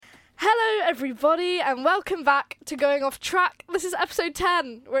everybody, and welcome back to Going Off Track. This is episode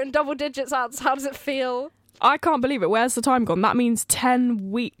 10. We're in double digits, Ads. How does it feel? I can't believe it. Where's the time gone? That means 10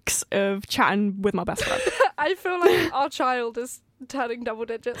 weeks of chatting with my best friend. I feel like our child is turning double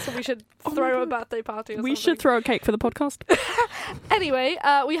digits, so we should throw a birthday party or something. We should throw a cake for the podcast. Anyway,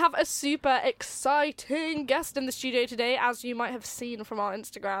 we have a super exciting guest in the studio today, as you might have seen from our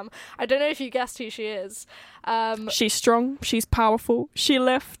Instagram. I don't know if you guessed who she is. She's strong, she's powerful, she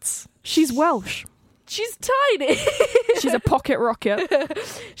lifts, she's Welsh. She's tiny. She's a pocket rocket.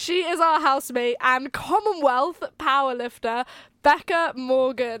 She is our housemate and Commonwealth powerlifter, Beca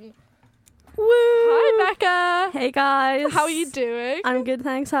Morgan. Woo! Hi, Beca. Hey guys. How are you doing? I'm good,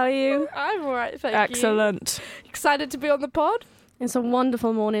 thanks. How are you? I'm alright, thank Excellent. you. Excited to be on the pod? It's a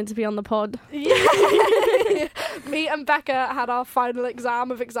wonderful morning to be on the pod. Yeah. Me and Beca had our final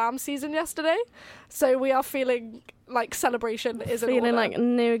exam of exam season yesterday, so we are feeling like celebration is in order. Feeling like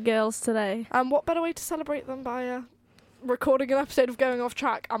new girls today. And what better way to celebrate than by recording an episode of Going Off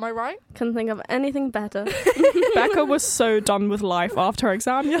Track, am I right? Couldn't think of anything better. Becca was so done with life after her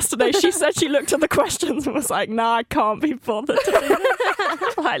exam yesterday. She said she looked at the questions and was like, nah, I can't be bothered to do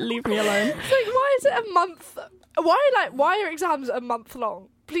it. Like, leave me alone. It's like, why is it a month? Why are exams a month long?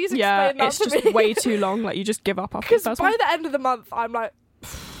 Please explain that to me. Yeah, it's just way too long. Like, you just give up after the Because first by one. the end of the month, I'm like,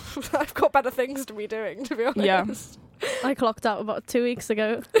 I've got better things to be doing, to be honest. Yeah. I clocked out about 2 weeks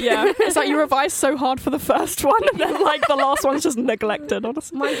ago. Yeah, it's like you revised so hard for the first one and then like the last one's just neglected,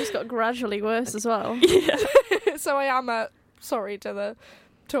 honestly. Mine just got gradually worse as well. Yeah. So I am sorry to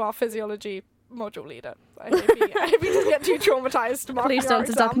our physiology module leader. I hope he doesn't get too traumatised. Please don't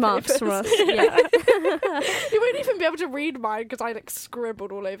deduct marks from us. Yeah. You won't even be able to read mine because I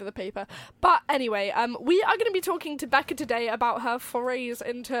scribbled all over the paper. But anyway, we are going to be talking to Beca today about her forays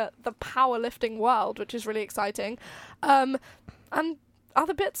into the powerlifting world, which is really exciting. And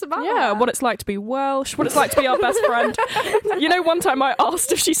other bits about her. What it's like to be Welsh, what it's like to be our best friend. You know, one time I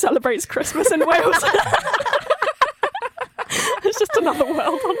asked if she celebrates Christmas in Wales. It's just another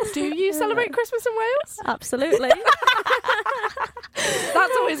world, honestly. Do you celebrate Christmas in Wales? Absolutely.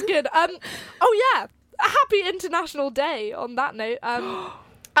 That's always good. Oh yeah, a happy International Day on that note.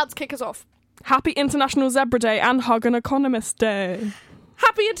 Let's kick us off. Happy International Zebra Day and Hug an Economist Day.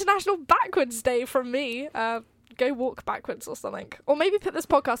 Happy International Backwards Day from me. Go walk backwards or something. Or maybe put this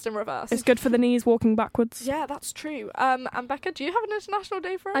podcast in reverse. It's good for the knees, walking backwards. Yeah, that's true. And Becca, do you have an international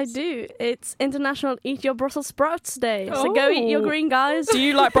day for us? I do. It's International Eat Your Brussels Sprouts Day. So go eat your green, guys. Do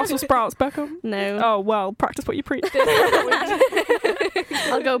you like Brussels sprouts, Becca? No. Oh, well, practice what you preach.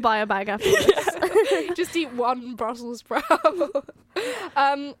 I'll go buy a bag afterwards. Yeah. Just eat one Brussels sprout.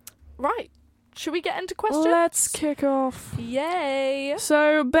 Right. Should we get into questions? Let's kick off. Yay.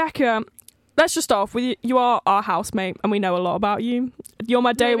 So, Becca, let's just start off with you. You are our housemate, and we know a lot about you. You're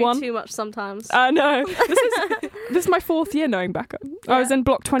my day Maybe one. too much sometimes. No, this is my 4th year knowing Becca. Yeah. I was in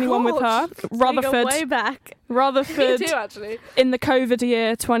Block 21 with her. We Rutherford. go way back. Rutherford. Me too, actually. In the COVID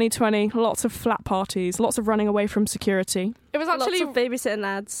year 2020, lots of flat parties, lots of running away from security. It was actually Lots of babysitting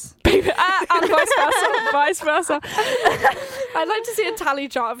ads. And vice versa. I'd like to see a tally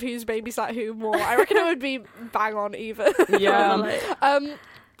chart of who's babysat who more. I reckon it would be bang on even. Yeah.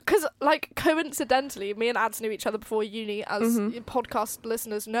 Because, coincidentally, me and Ads knew each other before uni, as podcast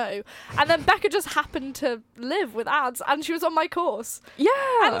listeners know. And then Becca just happened to live with Ads, and she was on my course. Yeah.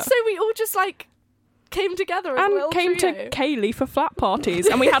 And so we all just, came together as a little And came trio. to Kaylee for flat parties,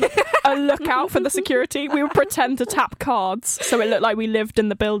 and we had a lookout for the security. We would pretend to tap cards so it looked like we lived in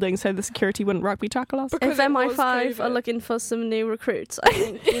the building so the security wouldn't rugby tackle us. Because If it was MI5 are COVID. looking for some new recruits, I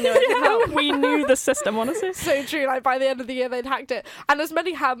think you know it can help. We knew the system, honestly. So true, by the end of the year they'd hacked it. And as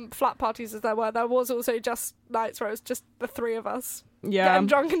many flat parties as there was also just nights where it was just the three of us Yeah. getting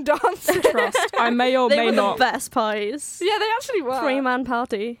drunk and dancing. Trust. I may or They may were not the best parties. Yeah, they actually were. 3-man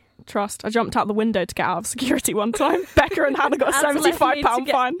party. trust. I jumped out the window to get out of security one time. Becca and Hannah got a Ad's left me to £75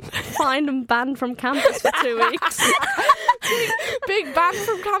 get fine. Fined and banned from campus for 2 weeks. Being banned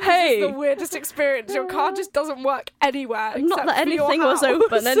from campus Hey. is the weirdest experience. Your car just doesn't work anywhere. Not except that for your anything was house.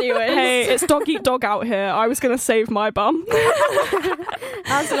 open anyway. Hey, it's dog eat dog out here. I was going to save my bum.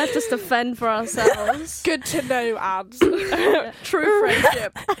 Ad's left us to fend for ourselves. Good to know, Ads. True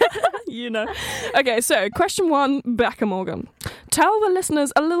friendship. You know. Okay, so question 1, Becca Morgan. Tell the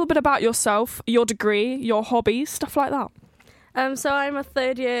listeners a little bit about yourself, your degree, your hobbies, stuff like that. So I'm a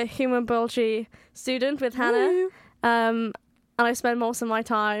third year human biology student with Hannah. And I spend most of my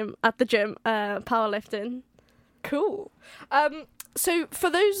time at the gym, powerlifting. Cool. So for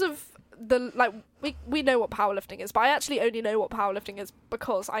those of we know what powerlifting is, but I actually only know what powerlifting is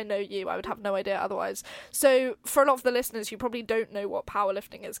because I know you. I would have no idea otherwise. So for a lot of the listeners who probably don't know what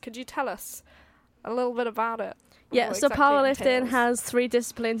powerlifting is, could you tell us a little bit about it? Yeah, so powerlifting has 3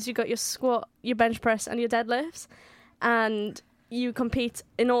 disciplines. You got your squat, your bench press, and your deadlifts, and you compete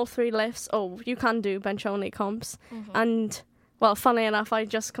in all 3 lifts. Oh, you can do bench only comps, and well, funnily enough, I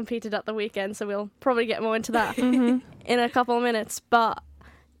just competed at the weekend, so we'll probably get more into that in a couple of minutes. But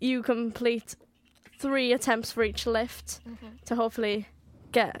you complete 3 attempts for each lift to hopefully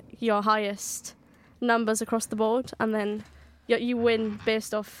get your highest numbers across the board, and then you win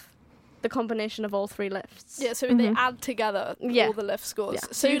based off the combination of all 3 lifts. Yeah, so they add together all the lift scores. Yeah.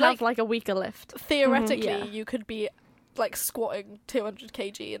 So you have like a weaker lift. Theoretically, you could be like squatting 200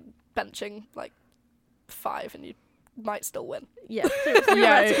 kg and benching like 5 and you might still win. Yeah.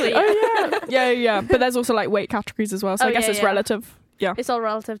 Theoretically. Yeah. But there's also like weight categories as well, so I guess it's relative. Yeah. It's all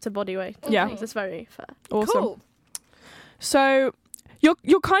relative to body weight. Yeah. It's very fair. Awesome. Cool. So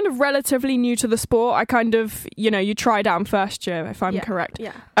you're kind of relatively new to the sport. I kind of, you tried out in first year, if I'm correct.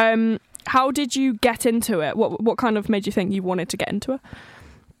 Yeah. How did you get into it? What kind of made you think you wanted to get into it?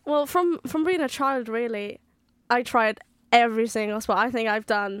 Well, from being a child, really, I tried every single sport. I think I've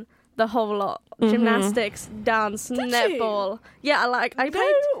done the whole lot. Gymnastics, dance, netball. Yeah, I played.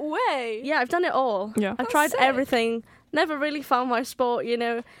 No way. Yeah, I've done it all. Yeah. I've tried sick. everything. Never really found my sport,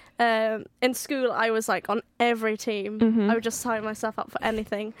 in school, I was like on every team. I would just sign myself up for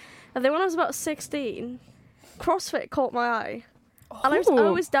anything. And then when I was about 16, CrossFit caught my eye. And I was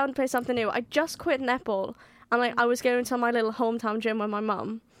always down to play something new. I just quit netball, and I was going to my little hometown gym with my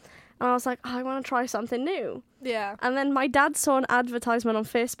mum. And I was like, I want to try something new. Yeah. And then my dad saw an advertisement on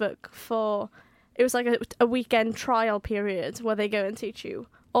Facebook it was like a weekend trial period where they go and teach you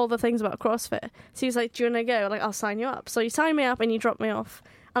all the things about CrossFit. So he was like, do you want to go? Like, I'll sign you up. So you signed me up and you dropped me off.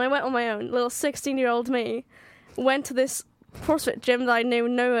 And I went on my own. Little 16-year-old me went to this CrossFit gym that I knew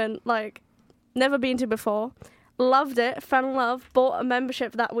no one, like, never been to before. Loved it, fell in love, bought a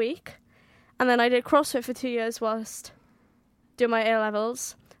membership that week. And then I did CrossFit for 2 years whilst doing my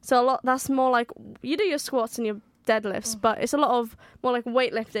A-levels. So that's more like, you do your squats and your deadlifts, but it's a lot of more like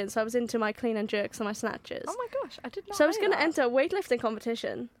weightlifting. So I was into my clean and jerks and my snatches. Oh my gosh, I did not So I was know going to that. enter a weightlifting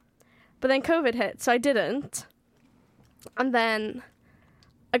competition, but then COVID hit, so I didn't. And then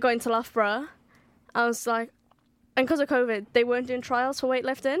I got into Loughborough. I was like, and because of COVID, they weren't doing trials for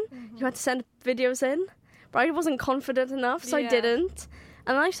weightlifting. You had to send videos in, but I wasn't confident enough, so I didn't.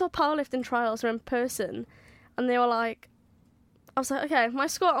 And then I saw powerlifting trials were in person, and they were like, I was like, okay, my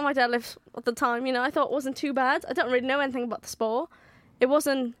squat and my deadlift at the time, I thought it wasn't too bad. I don't really know anything about the sport. It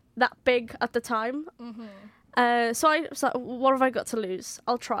wasn't that big at the time. So I was like, what have I got to lose?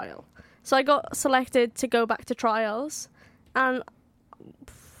 I'll trial. So I got selected to go back to trials, and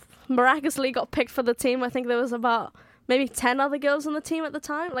miraculously got picked for the team. I think there was about maybe 10 other girls on the team at the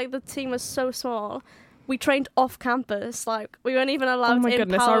time. Like, the team was so small. We trained off campus. Like, we weren't even allowed Oh my in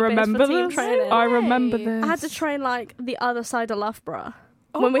goodness, power I remember base for team this. training. I remember this. I had to train like the other side of Loughborough.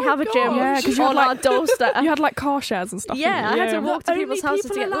 Oh when we my have a gym gosh. Yeah, 'cause you on had, our doorstep. You had like car shares and stuff. Yeah, didn't you? I had to walk to The people's only houses to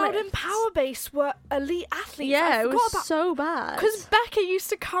people get allowed lifts. in Powerbase were elite athletes. Yeah, I it forgot was about so bad. because Beca used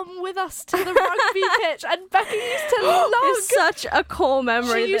to come with us to the rugby pitch, and Beca used to lug. It's such a core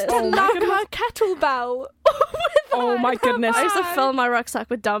memory. She used this. to lug her kettlebell. Oh my goodness. I used to fill my rucksack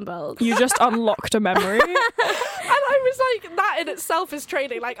with dumbbells. You just unlocked a memory. And I was like, that in itself is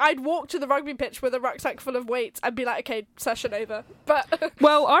training. Like, I'd walk to the rugby pitch with a rucksack full of weights and be like, okay, session over. But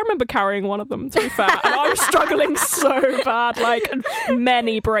Well, I remember carrying one of them, to be fair, and I was struggling so bad, like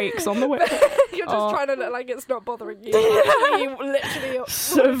many breaks on the way. you're just trying to look like it's not bothering you. You literally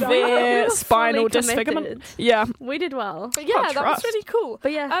Severe fully spinal committed. disfigurement. Yeah. We did well. But yeah, that was trust. really cool.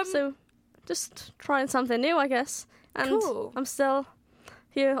 But yeah, Um, so just trying something new, I guess. And Cool. I'm still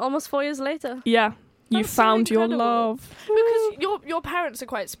here almost 4 years later. Yeah. You That's so found your incredible. love. Because your parents are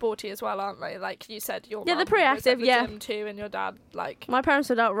quite sporty as well, aren't they? Like you said, your Yeah, they're mum pretty was at active, the yeah. gym too, and your dad like. My parents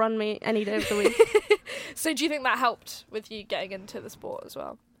would outrun me any day of the week. So do you think that helped with you getting into the sport as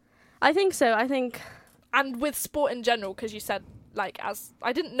well? I think so. I think And with sport in general, because you said like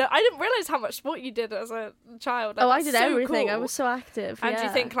I didn't realize how much sport you did as a child. Like, I that's did so everything. cool. I was so active. And do you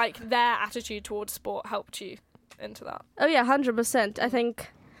yeah. think like their attitude towards sport helped you into that? Oh yeah, 100%. I think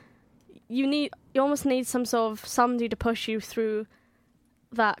you almost need some sort of somebody to push you through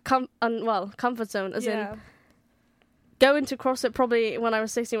that comfort zone. As in, going to CrossFit probably when I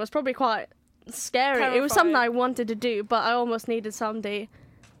was 16 was probably quite scary. It was something Terrifying. I wanted to do, but I almost needed somebody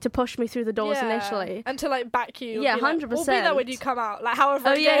to push me through the doors initially. And to like back you. Yeah, be like, 100%. We'll be there when you come out. Like however.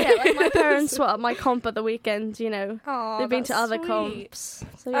 Oh it yeah, goes. Like my parents were at my comp at the weekend. Aw, They've been to that's other sweet. comps.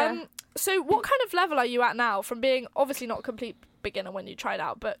 So yeah. So what kind of level are you at now from being obviously not a complete beginner when you tried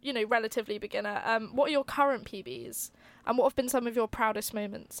out, but, you know, relatively beginner? What are your current PBs? And what have been some of your proudest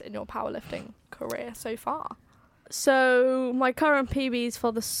moments in your powerlifting career so far? So my current PBs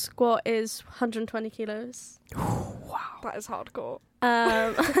for the squat is 120 kilos. Wow. That is hardcore.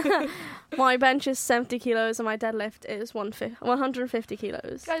 My bench is 70 kilos and my deadlift is 150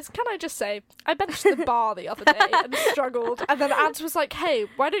 kilos. Guys, can I just say, I benched the bar the other day and struggled, and then Ads was like, hey,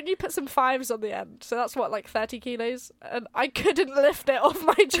 why don't you put some 5s on the end? So that's what, like 30 kilos? And I couldn't lift it off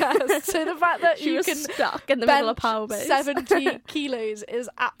my chest. So the fact that She you was can stuck in the middle of power base. 70 kilos is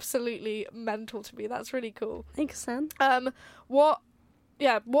absolutely mental to me. That's really cool. Thanks, Sam. What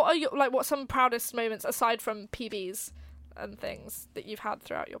are your, like, what's some proudest moments aside from PBs and things that you've had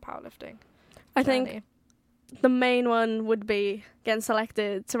throughout your powerlifting I journey? think the main one would be getting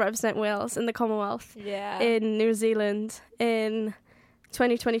selected to represent Wales in the Commonwealth in New Zealand in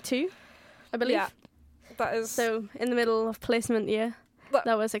 2022, I believe. Yeah, that is So in the middle of placement year.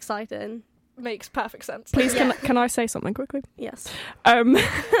 That was exciting. makes perfect sense. Please, can I say something quickly? Yes.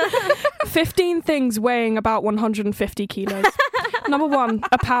 15 things weighing about 150 kilos. Number 1,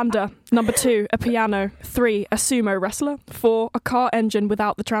 a panda. Number 2, a piano. 3, a sumo wrestler. 4, a car engine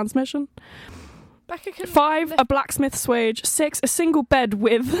without the transmission. Becca can 5, lift- a blacksmith swage. 6, a single bed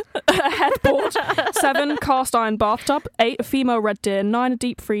with a headboard. 7, cast iron bathtub. 8, a female red deer. 9, a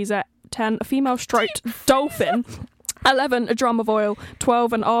deep freezer. 10, a female stroked dolphin. 11, a drum of oil.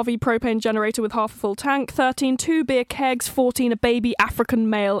 12, an RV propane generator with half a full tank. 13, 2 beer kegs. 14, a baby African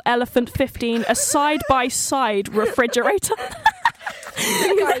male elephant. 15, a side-by-side refrigerator.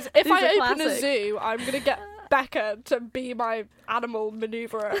 Guys, if These I are open a classic. zoo, I'm going to get Becca to be my animal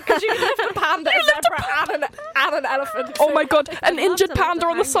maneuverer. Because you can lift a panda, a zebra, and an elephant. Oh my god, an love injured to lift panda a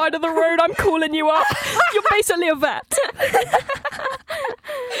on the panda. side of the road. I'm calling you up. You're basically a vet.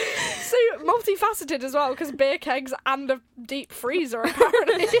 So multifaceted as well, because beer kegs and a deep freezer,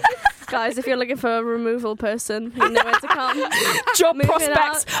 apparently. Guys, if you're looking for a removal person, you know where to come. Job Moving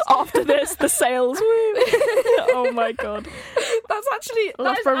prospects after this, the sales. Woo. Oh my god. That's actually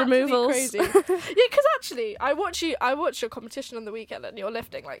that is Loughborough actually removals. crazy. Yeah, because actually, I watch your competition on the weekend, and you're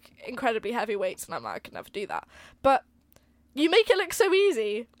lifting like incredibly heavy weights, and I'm like, I could never do that. But you make it look so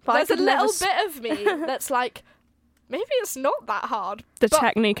easy. But I There's a could never little bit of me that's like, maybe it's not that hard. The But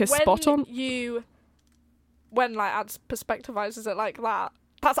technique is when spot on. When like Ads perspectivizes it like that,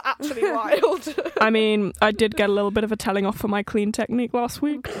 that's actually wild. I mean, I did get a little bit of a telling off for my clean technique last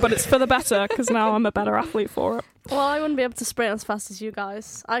week, but it's for the better because now I'm a better athlete for it. Well, I wouldn't be able to sprint as fast as you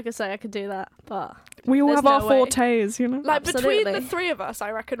guys. I could say I could do that, but We all There's have our no way. fortes, you know? Like between Absolutely. the three of us,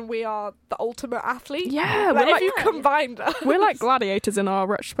 I reckon we are the ultimate athlete. Yeah, Like, we're if you combined us. we're like gladiators in our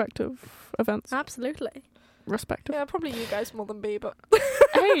respective events. absolutely. Respective. Yeah, probably you guys more than me, but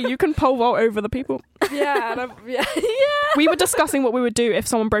Hey, you can pole vault over the people. yeah, and yeah. We were discussing what we would do if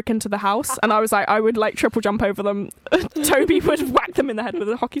someone broke into the house, and I was like, I would like triple jump over them. Toby would whack them in the head with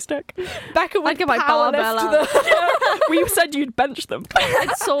a hockey stick. Becca would I'd get my power barbell lift out. We said you'd bench them.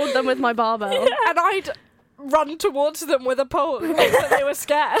 I'd sword them with my barbell. and I'd run towards them with a pole in case that they were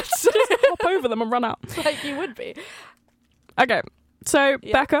scared. Hop over them and run out. Like you would be. Okay, so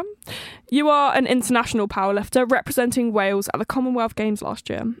Yeah. Becca, you are an international powerlifter representing Wales at the Commonwealth Games last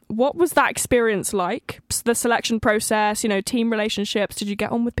year. What was that experience like? The selection process, you know, team relationships. Did you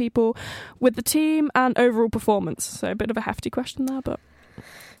get on with people with the team and overall performance? So a bit of a hefty question there, but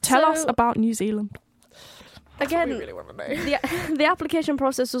tell us So- about New Zealand. Again, we Again, really want to know. the application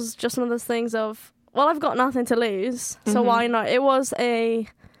process was just one of those things of, well, I've got nothing to lose, so Mhm. why not? It was a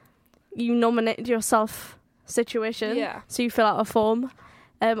you nominate yourself situation, Yeah. so you fill out a form.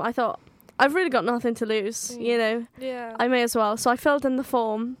 I thought, I've really got nothing to lose, you know, Yeah. I may as well. So I filled in the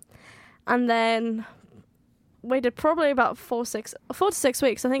form and then waited probably about 4 to 6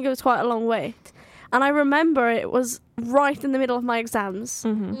 weeks. I think it was quite a long wait. And I remember it was right in the middle of my exams,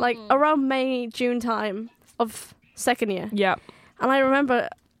 Mm-hmm. like around May, June time of second year. Yeah. And I remember,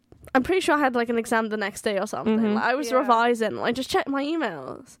 I'm pretty sure I had like an exam the next day or something. Mhm. Like, I was Yeah. revising. I just checked my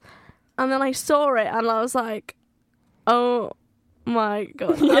emails. And then I saw it and I was like, oh my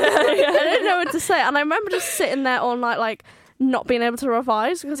God. I didn't know what to say. And I remember just sitting there all night, like, not being able to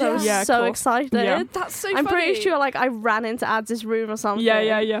revise because I was Yeah, so cool. excited. Yeah. That's so I'm funny. pretty sure, like, I ran into Ads' room or something.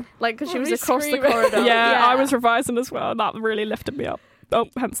 Yeah. Like, because she Were was you across the screaming? corridor. Yeah, I was revising as well. That really lifted me up. Oh,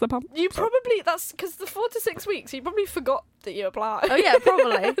 hence the pump. You probably, that's because the 4 to 6 weeks, you probably forgot that you applied. Oh, yeah,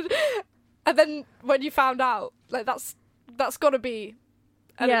 probably. And then when you found out, like that's got to be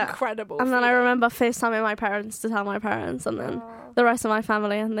an Yeah. incredible And then I feeling. remember FaceTiming my parents to tell my parents, and then Oh. the rest of my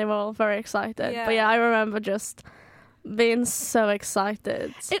family, and they were all very excited. Yeah. But yeah, I remember just being so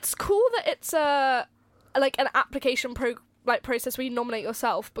excited. It's cool that it's an application process where you nominate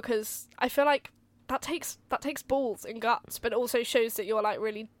yourself, because I feel like that takes balls and guts, but it also shows that you're like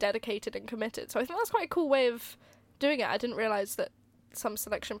really dedicated and committed. So I think that's quite a cool way of doing it. I didn't realise that some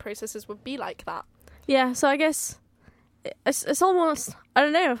selection processes would be like that. Yeah, so I guess it's almost, I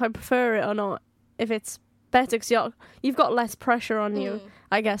don't know if I prefer it or not, if it's better, because you've got less pressure on you,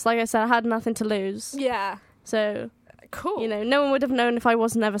 I guess. Like I said, I had nothing to lose. Yeah. So, cool. You know, no one would have known if I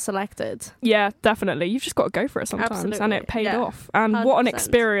was never selected. Yeah, definitely. You've just got to go for it sometimes. Absolutely. And it paid Yeah. off. And 100%. what an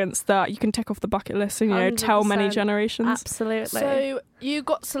experience that you can tick off the bucket list and, you know, tell many 100%. generations. Absolutely. So you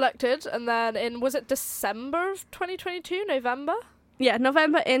got selected, and then was it December of 2022, November? Yeah,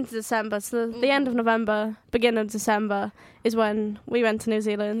 November into December. So the end of November, beginning of December is when we went to New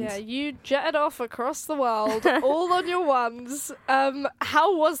Zealand. Yeah, you jetted off across the world, all on your ones.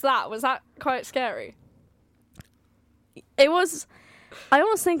 How was that? Was that quite scary? It was, I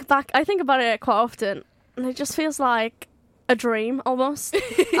almost think about it quite often, and it just feels like a dream almost.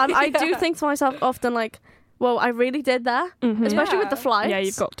 And I do think to myself often, like, well, I really did that, especially with the flights. Yeah,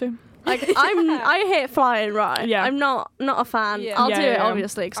 you've got to. Like, I hate flying, right? Yeah. I'm not a fan. Yeah. I'll Yeah, do it, yeah.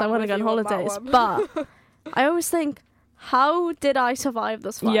 obviously, because I I'm want to with go on you on that holidays. one. But I always think, how did I survive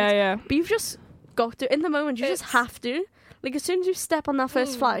this flight? Yeah, yeah. But you've just got to, in the moment, you just have to. Like, as soon as you step on that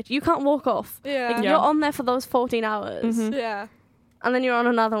first flight, you can't walk off. Yeah. Like, Yeah. you're on there for those 14 hours, Yeah. and then you're on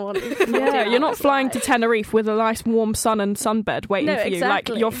another one. Yeah, you're not flying to Tenerife with a nice warm sun and sunbed waiting No, for you.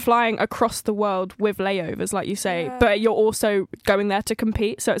 exactly. Like, you're flying across the world with layovers, like you say, Yeah. but you're also going there to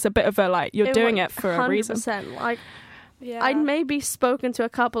compete. So it's a bit of a, like, you're doing it for a reason. 100%. Like, Yeah. I'd maybe spoken to a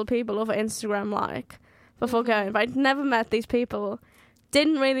couple of people over Instagram, like, before going, but I'd never met these people.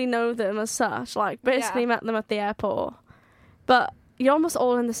 Didn't really know them as such. Like, basically met them at the airport. But you're almost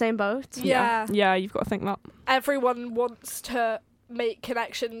all in the same boat. Yeah. Yeah, you've got to think that. Everyone wants to make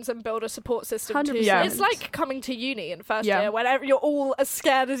connections and build a support system too. 100%. Yeah. It's like coming to uni in first Yeah. year, when you're all as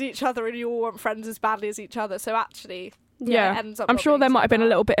scared as each other and you all want friends as badly as each other. So actually, Yeah. it ends up I'm not sure being there so might have been a bad.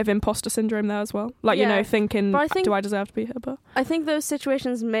 little bit of imposter syndrome there as well. Like, you Yeah. know, thinking, But I think- do I deserve to be here? But I think those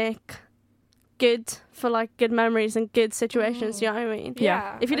situations make good for, like, good memories and good situations, you know what I mean?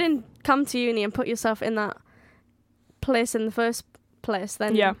 Yeah. If you didn't come to uni and put yourself in that place in the first place,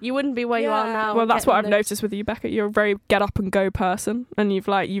 then Yeah. you wouldn't be where you are Yeah. now. well, that's what I've getting those- noticed with you, Becca. You're a very get up and go person, and you've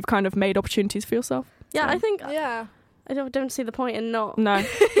kind of made opportunities for yourself. Yeah, So- I think Yeah. I don't see the point in not No,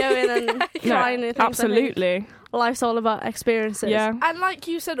 going and trying new things. I think absolutely. life's all about experiences. Yeah. And like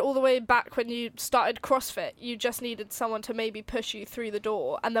you said all the way back when you started CrossFit, you just needed someone to maybe push you through the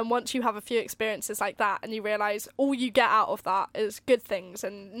door. And then once you have a few experiences like that and you realise all you get out of that is good things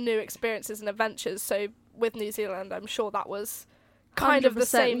and new experiences and adventures. So with New Zealand, I'm sure that was kind of the 100%,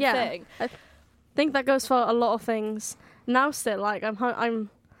 same yeah. thing. I think that goes for a lot of things. Now still, like, I'm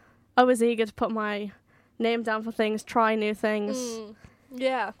always eager to put my name down for things, try new things.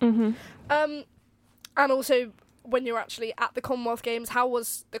 Yeah. Mm-hmm. And also, when you're actually at the Commonwealth Games, how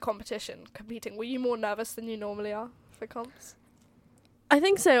was the competition, competing? Were you more nervous than you normally are for comps? I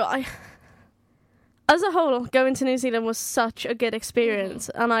think so. As a whole, going to New Zealand was such a good experience,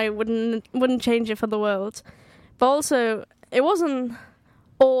 and I wouldn't change it for the world. But also, it wasn't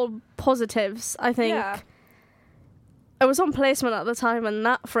all positives. I think Yeah. I was on placement at the time, and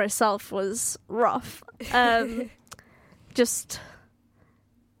that for itself was rough. Just,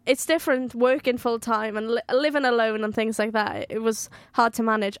 it's different working full time and living alone and things like that. It was hard to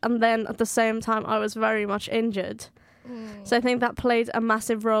manage, and then at the same time, I was very much injured. So I think that played a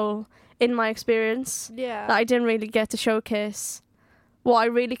massive role in my experience. Yeah. That I didn't really get to showcase what I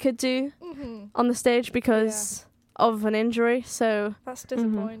really could do on the stage because of an injury. So, That's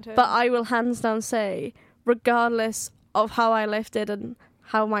disappointing. but I will hands down say, regardless of how I lifted and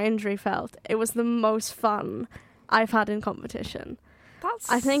how my injury felt, it was the most fun I've had in competition. That's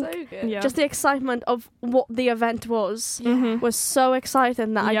I think- so good. Yeah. Just the excitement of what the event was Mhm. was so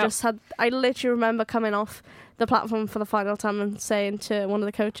exciting that Yeah. I literally remember coming off the platform for the final time and saying to one of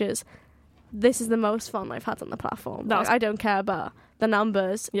the coaches, this is the most fun I've had on the platform. That's- Like, I don't care about the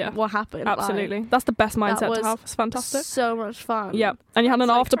numbers, Yeah. what happened. Absolutely. Like, That's the best mindset was to have. It's fantastic. so much fun. Yeah. And you had an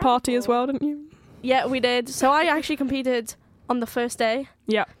Sounds after party as incredible. well, didn't you? Yeah, we did. So I actually competed on the first day.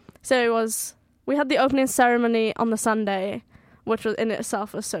 Yeah. So we had the opening ceremony on the Sunday, which was in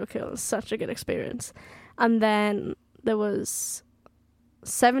itself was so cool. It was such a good experience. And then there was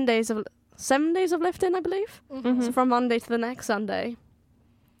 7 days of lifting, I believe. Mhm. So from Monday to the next Sunday.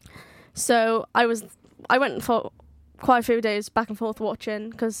 So I went for quite a few days back and forth watching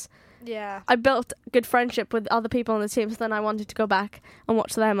because Yeah. I built good friendship with other people on the team. So then I wanted to go back and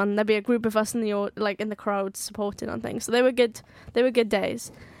watch them, and there'd be a group of us in the crowd supporting on things. So they were good. They were good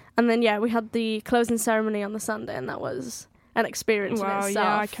days. And then we had the closing ceremony on the Sunday, and that was an experience in itself.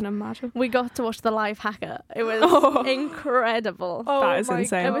 Yeah, I can imagine. We got to watch the live hacker. It was incredible. Oh, That is my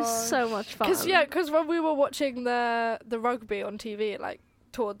insane. It God. was so much fun. Because when we were watching the rugby on TV, like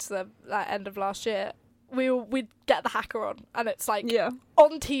towards the end of last year, we'd get the hacker on, and it's like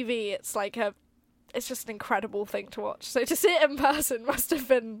on TV, it's like it's just an incredible thing to watch. So to see it in person must have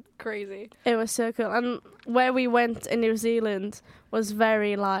been crazy. It was so cool. And where we went in New Zealand was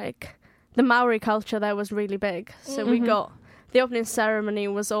very like the Maori culture there was really big. So we got the opening ceremony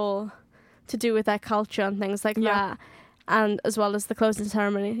was all to do with their culture and things like that. And as well as the closing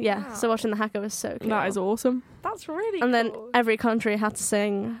ceremony. Yeah. Wow. So watching the hacker was so cool. That is awesome. That's really And then cool. every country had to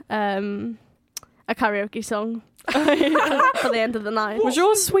sing a karaoke song for the end of the night. Was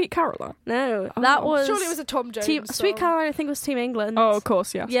yours Sweet Caroline? No, Oh. that was Surely it was a Tom Jones Team song. Sweet Caroline. I think was Team England. Oh, of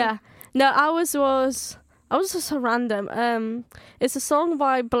course, yes. Yeah. No, ours was. I was just so random. It's a song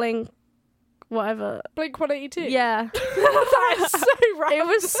by Blink, whatever. Blink-182. Yeah, That is so random. it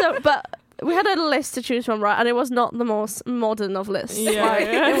was so. But we had a list to choose from, right? And it was not the most modern of lists. Yeah, Like,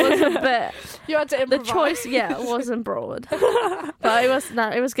 yeah. it was a bit. You had to The improvise. choice, wasn't broad, but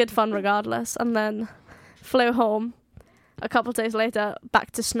it was good fun regardless. And then flew home. A couple of days later,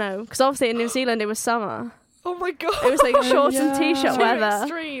 back to snow because obviously in New Zealand it was summer. Oh my God. It was like shorts and Yeah. t-shirt Two weather.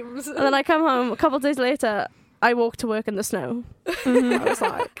 extremes. And then I come home a couple of days later. I walked to work in the snow. I was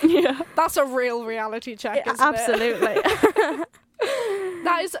like, Yeah. That's a real reality check, isn't it? absolutely.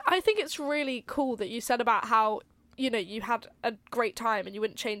 That is, I think it's really cool that you said about how, you had a great time and you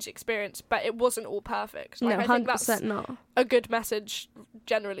wouldn't change the experience, but it wasn't all perfect. Like, No, I think that's 100% not. a good message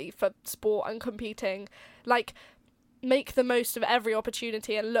generally for sport and competing. Like, make the most of every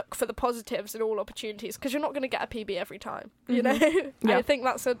opportunity and look for the positives in all opportunities, because you're not going to get a PB every time, you know? Yeah. I think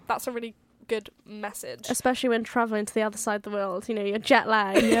that's a really good message. Especially when travelling to the other side of the world. You're jet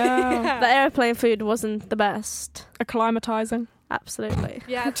lagged. Yeah. The airplane food wasn't the best. Acclimatizing. Absolutely.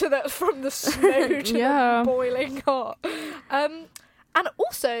 Yeah, from the snow to Yeah. the boiling hot. And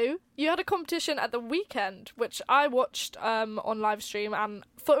also, you had a competition at the weekend, which I watched on live stream and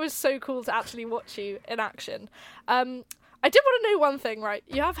thought it was so cool to actually watch you in action. I did want to know one thing, right?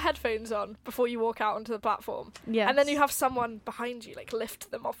 You have headphones on before you walk out onto the platform. Yeah. And then you have someone behind you, like,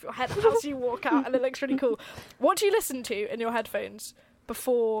 lift them off your head as you walk out, and it looks really cool. What do you listen to in your headphones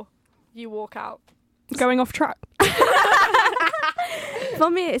before you walk out? Going off track. For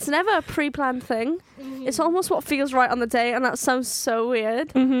me, it's never a pre-planned thing. It's almost what feels right on the day, and that sounds so weird.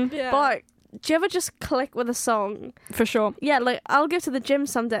 Mm-hmm. Yeah. But like, do you ever just click with a song? For sure. Yeah, like I'll go to the gym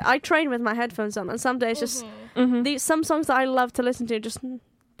someday. I train with my headphones on, and some days just Mm-hmm. some songs that I love to listen to just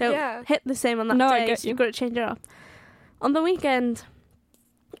don't Yeah. hit the same on that No, I day. get So you. you've got to change it up. On the weekend,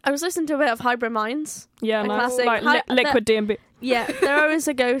 I was listening to a bit of Hybrid Minds. Yeah, A nice. classic. Like Liquid DMB. Yeah, they're always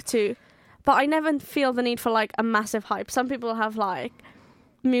a go-to, but I never feel the need for like a massive hype. Some people have like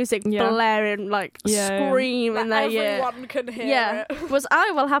music blaring, like scream in their ear. Everyone can hear Yeah, it. was I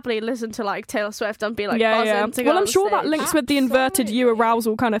will happily listen to like Taylor Swift and be like buzzing to go Well, I'm on sure that stage. links with the inverted U Absolutely.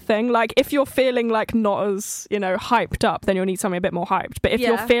 arousal kind of thing. Like, if you're feeling like not as, hyped up, then you'll need something a bit more hyped. But if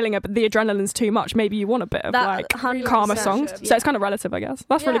you're Yeah. feeling the adrenaline's too much, maybe you want a bit of That like 100%, calmer songs. yeah. So it's kind of relative, I guess.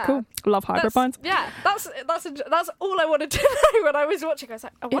 That's really Yeah. cool. Love Hybrid Minds. Yeah, that's all I wanted to know when I was watching. I was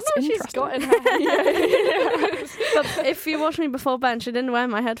like, I wonder It's what she's interesting. got in her head. But if you watch me before bench, I didn't wear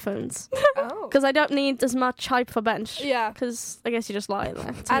my headphones Oh. because I don't need as much hype for bench. Yeah, Because I guess you just lie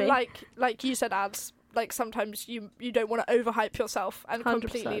there. To and me. like you said, ads. Like sometimes you don't want to overhype yourself and 100%.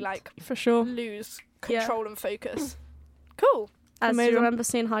 completely like For sure. lose Yeah. control and focus. Cool. As amazing. you remember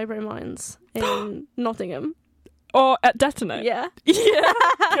seeing Hybrid Minds in Nottingham. Or at Detonate. Yeah. Yeah.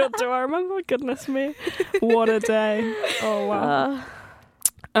 God, do I remember? Goodness me. What a day. Oh, wow.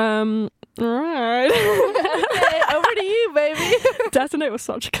 Right. Okay, over to you, baby. Detonate was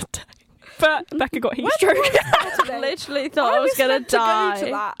such a good day. But Becca got heat stroke. I literally thought I was going meant to die. go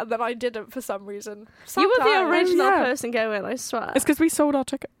to that, and then I didn't for some reason. You were the Sometimes. original yeah. person going, I swear. It's because we sold our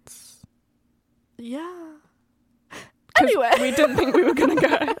tickets. Yeah. 'Cause Anyway, we didn't think we were going to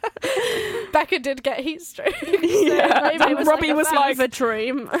go. Becca did get heat stroke. Yeah, maybe and it was Robbie like a was fever like- a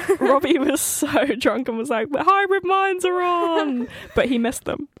dream. Robbie was so drunk and was like, Hybrid Minds are on. But he missed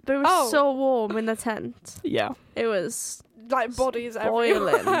them. But it was Oh. so warm in the tent. Yeah. It was like bodies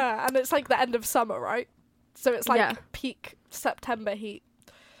boiling. everywhere, and it's like the end of summer, right? So it's like Yeah. peak September heat.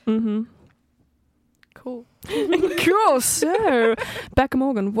 Mm-hmm. Cool. Cool. So, Becca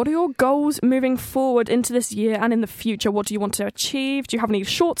Morgan, what are your goals moving forward into this year and in the future? What do you want to achieve? Do you have any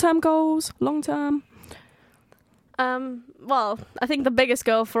short-term goals, long-term? Well, I think the biggest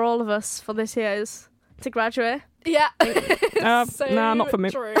goal for all of us for this year is to graduate. Yeah. So nah, not for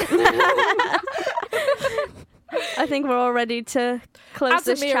me. True. I think we're all ready to close As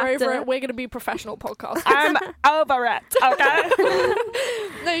this a chapter. over it, we're going to be professional podcasters. I'm over it, okay?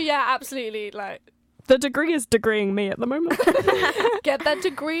 No, yeah, absolutely. Like, The degree is degreeing me at the moment. get that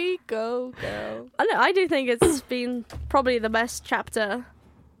degree, go. I do think it's been probably the best chapter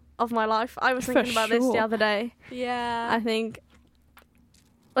of my life. I was For thinking about this the sure. other day. Yeah. I think,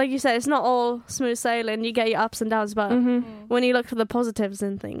 like you said, it's not all smooth sailing. You get your ups and downs, but when you look for the positives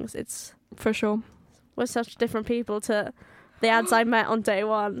in things, it's For sure. we're such different people to the ads I met on day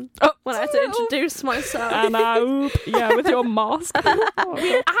one Oh. when I had to introduce myself. And yeah, with your mask.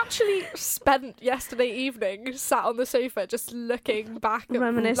 We actually spent yesterday evening sat on the sofa just looking back at like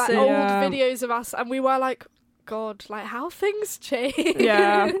Reminiscing. old Yeah. videos of us, and we were like, God, like how things change.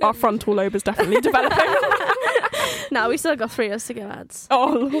 Yeah, our frontal lobe is definitely developing. No, we still got 3 years to go, ads.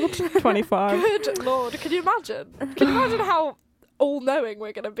 Oh, Lord. 25. Good Lord, can you imagine? Can you imagine how all-knowing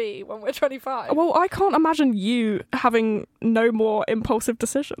we're going to be when we're 25? Well, I can't imagine you having no more impulsive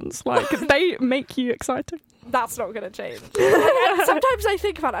decisions. Like, they make you exciting. That's not going to change. And sometimes I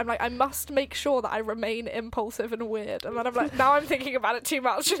think about it, I'm like, I must make sure that I remain impulsive and weird. And then I'm like, now I'm thinking about it too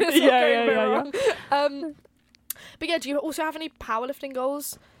much. And it's all going a bit wrong. But yeah, do you also have any powerlifting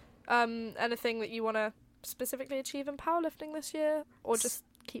goals? Anything that you want to specifically achieve in powerlifting this year? Or just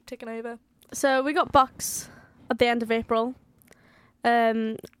keep ticking over? So we got bucks at the end of April.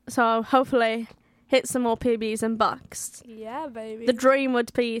 So I'll hopefully hit some more PBs and bucks. Yeah, baby. The dream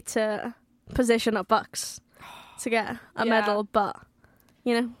would be to position at bucks to get a medal, but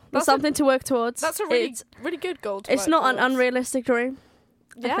you know, there's something to work towards. That's a really good goal to It's work not an towards. unrealistic dream,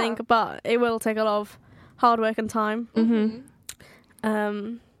 I think, but it will take a lot of hard work and time.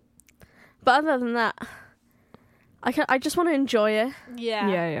 Mm-hmm. But other than that, I just want to enjoy it.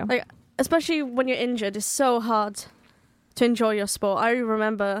 Yeah. Like, especially when you're injured, it's so hard to enjoy your sport. I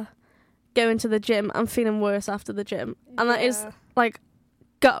remember going to the gym and feeling worse after the gym, and that is like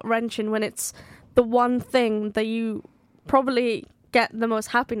gut-wrenching when it's the one thing that you probably get the most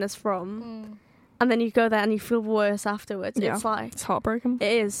happiness from, and then you go there and you feel worse afterwards. Yeah. It's like, It's heartbreaking.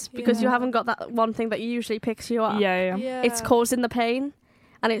 it is, because you haven't got that one thing that usually picks you up. Yeah. It's causing the pain,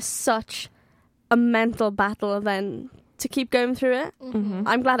 and it's such a mental battle then to keep going through it. Mm-hmm.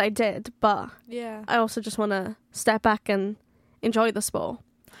 I'm glad I did, but Yeah. I also just want to step back and enjoy the sport.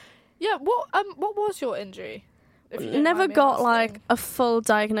 Yeah. What was your injury? If you don't Never mind me got asking? like a full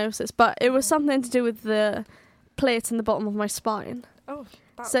diagnosis, but it was something to do with the plates in the bottom of my spine. Oh.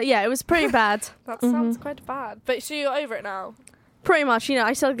 So yeah, it was pretty bad. That sounds quite bad. But so you're over it now? Pretty much, you know,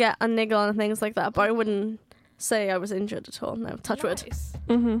 I still get a niggle and things like that, but I wouldn't say I was injured at all. No, touch wood. Nice.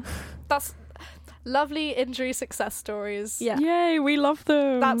 That's lovely injury success stories. Yeah. Yay, we love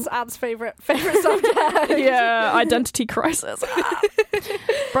them. That's Anne's favourite subject. yeah, identity crisis.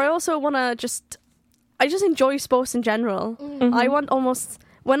 But I also want to I just enjoy sports in general. Mhm. I want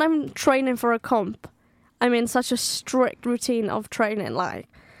when I'm training for a comp, I'm in such a strict routine of training. Like,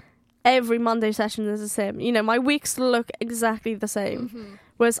 every Monday session is the same. You know, my weeks look exactly the same. Mm-hmm.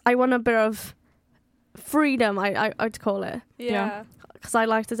 Whereas I want a bit of freedom, I'd call it. Yeah. Because I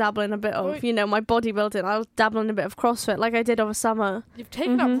like to dabble in a bit of, you know, my bodybuilding. I'll dabble in a bit of CrossFit like I did over summer. You've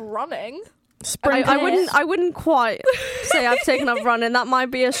taken up running. I wouldn't quite say I've taken up running. That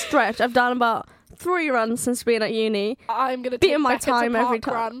might be a stretch. I've done about 3 runs since being at uni. I'm going to Beating take my Becca to time every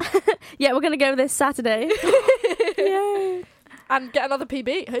park time. run. Yeah, we're going to go this Saturday. Yay. And get another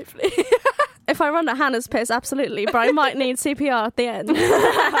PB, hopefully. If I run at Hannah's pace, absolutely. But I might need CPR at the end.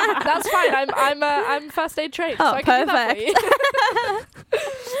 That's fine. I'm first aid trained, so Oh, I can do that for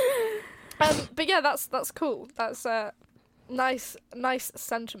you. But yeah, that's cool. That's a nice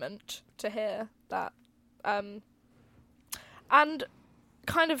sentiment to hear that. And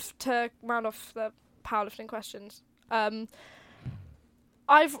kind of to round off the powerlifting questions,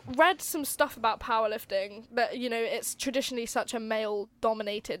 I've read some stuff about powerlifting that, you know, it's traditionally such a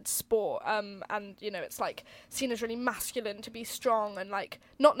male-dominated sport, and, you know, it's, like, seen as really masculine to be strong and, like,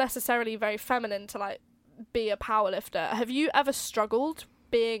 not necessarily very feminine to, like, be a powerlifter. Have you ever struggled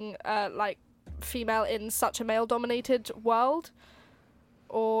being, like, female in such a male-dominated world?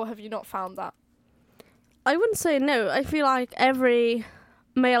 Or have you not found that? I wouldn't say no. I feel like every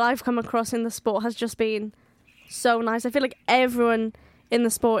male I've come across in the sport has just been so nice. I feel like everyone in the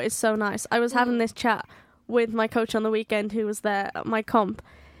sport is so nice. I was having this chat with my coach on the weekend who was there at my comp.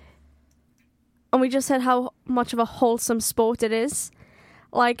 and we just said how much of a wholesome sport it is.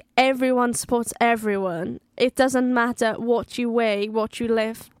 Like, everyone supports everyone. It doesn't matter what you weigh, what you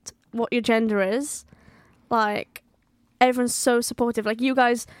lift, what your gender is. Like, everyone's so supportive. Like, you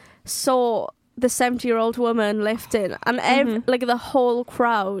guys saw the 70-year-old woman lifting, and like the whole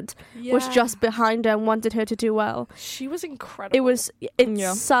crowd was just behind her and wanted her to do well. She was incredible.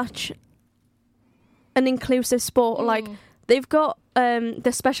 It's such an inclusive sport. Like, they've got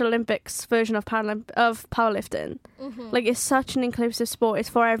the Special Olympics version of powerlifting. Like, it's such an inclusive sport. It's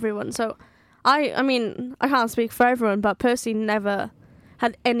for everyone. So I mean, I can't speak for everyone, but personally never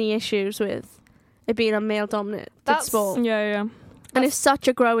had any issues with it being a male-dominated sport. Yeah. And it's such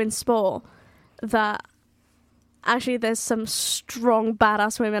a growing sport that actually there's some strong,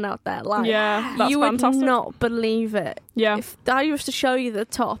 badass women out there. Like, that's you fantastic. would not believe it. Yeah. If I was to show you the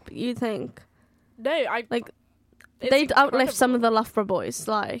top, you'd think... No, they'd outlift some of the Loughborough boys.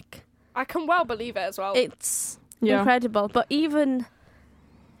 Like, I can well believe it as well. It's incredible. But even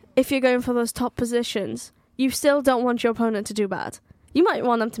if you're going for those top positions, you still don't want your opponent to do bad. You might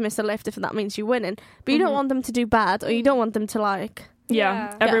want them to miss a lift if that means you're winning, but you don't want them to do bad, or you don't want them to, like...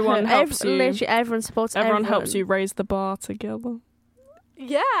 Yeah, everyone helps you. Literally, everyone supports everyone. Helps you raise the bar together.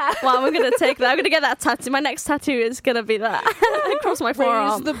 Yeah. Well, I'm going to take that. I'm going to get that tattoo. My next tattoo is going to be that. Across my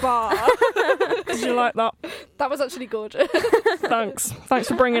forearm. Raise the bar. Did you like that? That was actually good. Thanks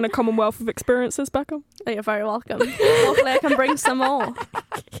for bringing a Commonwealth of experiences, Becca. Oh, you're very welcome. Hopefully I can bring some more.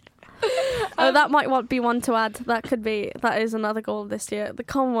 That might be one to add. That is another goal this year. The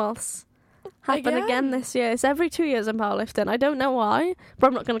Commonwealths happen again this year. It's every 2 years in powerlifting. I don't know why, but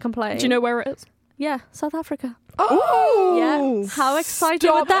I'm not going to complain. Do you know where it is? Yeah, South Africa. Oh! Yeah. How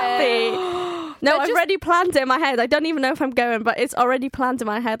exciting would that be? No, I've already planned it in my head. I don't even know if I'm going, but it's already planned in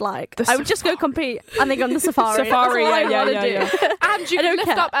my head. Like, I would just go compete and then go on the safari. Safari, yeah. And you can lift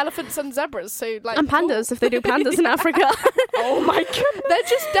up elephants and zebras, so like... And pandas, if they do pandas in Africa. Oh my god. They're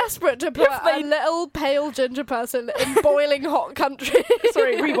just desperate to put a little pale ginger person in boiling hot country.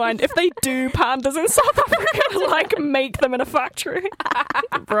 Sorry, rewind. If they do pandas in South Africa, like, make them in a factory.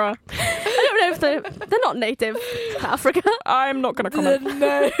 Bruh. I don't know if they're not native to Africa. I'm not going to comment.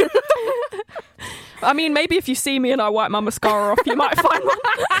 No. I mean, maybe if you see me and I wipe my mascara off, you might find one.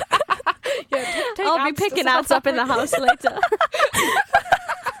 I'll be picking ads up in the house later.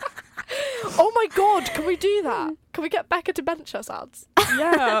 Oh my god, can we do that? Can we get Beca to bench us ads?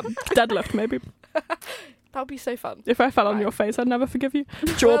 Yeah, deadlift maybe. That would be so fun. If I fell on your face, I'd never forgive you.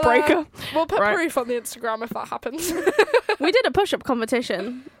 Jawbreaker. We'll put proof on the Instagram if that happens. We did a push-up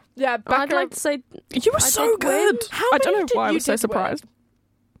competition. Yeah, Beca, I'd like to say... You were so good. I don't know why I was so surprised.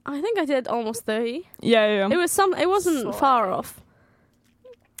 I think I did almost 30. Yeah. It wasn't far off.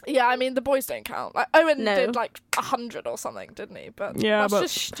 Yeah, I mean, the boys don't count. Like, Owen did like 100 or something, didn't he? But that's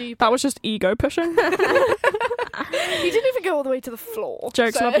just stupid. That was just ego pushing. He didn't even go all the way to the floor.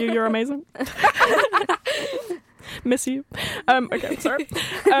 Jokes, love you, you're amazing. Miss you. Okay, sorry.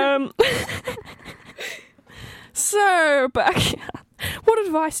 So, Beck, what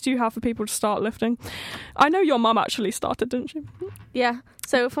advice do you have for people to start lifting? I know your mum actually started, didn't she? Yeah.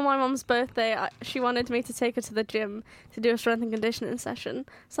 So for my mum's birthday, she wanted me to take her to the gym to do a strength and conditioning session.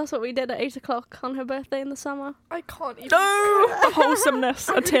 So that's what we did at 8 o'clock on her birthday in the summer. I can't even... No! The wholesomeness.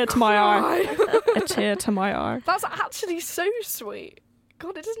 A tear to my eye. A tear to my eye. That's actually so sweet.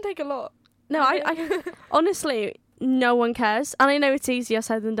 God, it doesn't take a lot. No, I honestly, no one cares. And I know it's easier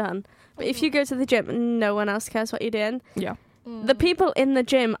said than done. But if you go to the gym, no one else cares what you're doing. Yeah. The people in the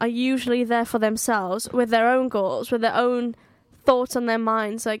gym are usually there for themselves, with their own goals, with their own thoughts on their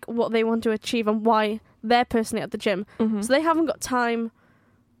minds, like what they want to achieve and why they're personally at the gym. So they haven't got time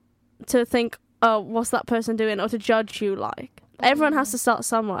to think, oh, what's that person doing, or to judge you. Like, everyone has to start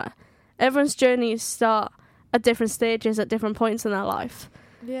somewhere. Everyone's journeys start at different stages, at different points in their life.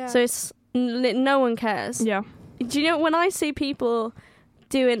 Yeah. So it's no one cares. Yeah. Do you know, when I see people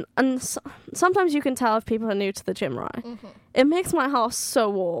doing, and sometimes you can tell if people are new to the gym, right? It makes my heart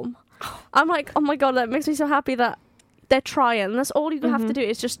so warm. I'm like, oh my god, that makes me so happy that they're trying. That's all you have to do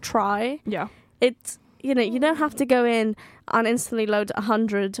is just try. Yeah. It's, you know, you don't have to go in and instantly load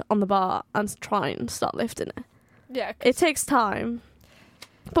 100 on the bar and try and start lifting it. Yeah. It takes time.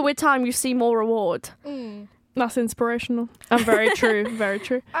 But with time, you see more reward. That's inspirational. And very true, very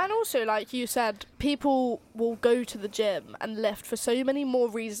true. And also, like you said, people will go to the gym and lift for so many more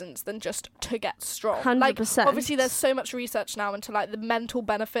reasons than just to get strong. 100%. Like, obviously, there's so much research now into like the mental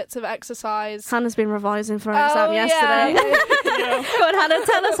benefits of exercise. Hannah's been revising for her exam yesterday. Yeah. Go on, Hannah,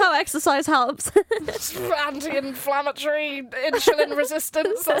 tell us how exercise helps. Anti-inflammatory, insulin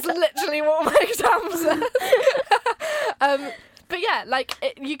resistance. That's literally what my exam says. But yeah, like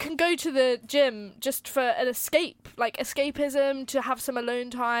you can go to the gym just for an escape, like escapism, to have some alone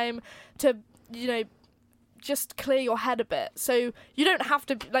time, to, you know, just clear your head a bit. So you don't have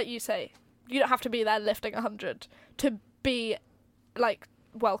to, like you say, you don't have to be there lifting 100 to be like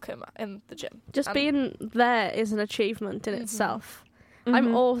welcome in the gym. Just being there is an achievement in itself.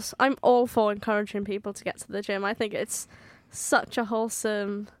 I'm all for encouraging people to get to the gym. I think it's such a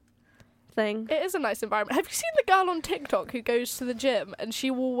wholesome thing. It is a nice environment. Have you seen the girl on TikTok who goes to the gym and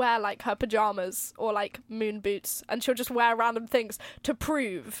she will wear like her pajamas or like moon boots, and she'll just wear random things to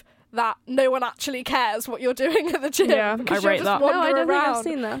prove that no one actually cares what you're doing at the gym? Yeah, I rate that. No, I don't think I've around.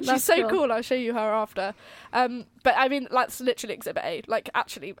 seen that. She's That's so cool. I'll show you her after. But I mean, that's literally Exhibit A. Like,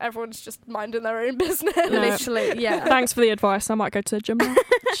 actually, everyone's just minding their own business. No. Literally, yeah. Thanks for the advice. I might go to the gym now.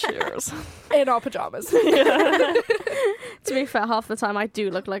 Cheers. In our pajamas. To be fair, half the time I do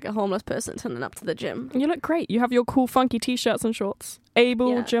look like a homeless person turning up to the gym. You look great. You have your cool, funky t-shirts and shorts.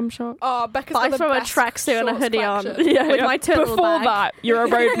 Able Gym shorts. Oh, Becca's But got I the throw a best tracksuit and a shorts hoodie on collection. with my turtle Before bag. that, you're a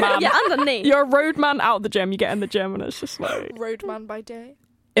road man. Yeah, underneath. You're a road man out the gym. You get in the gym and it's just like Roadman by day.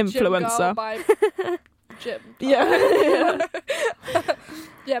 influencer. Gym girl by gym. Yeah.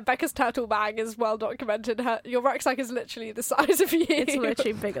 Yeah, Becca's turtle bag is well documented. Your rucksack is literally the size of you. It's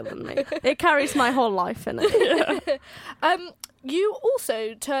literally bigger than me. It carries my whole life in it. You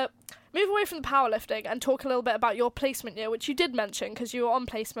also, to move away from the powerlifting and talk a little bit about your placement year, which you did mention because you were on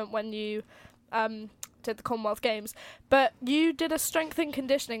placement when you did the Commonwealth Games, but you did a strength and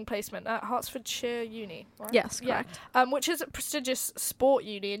conditioning placement at Hertfordshire Uni, right? Yes, correct. Yeah. Which is a prestigious sport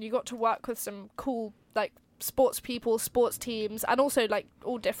uni, and you got to work with some cool, like, sports people, sports teams, and also, like,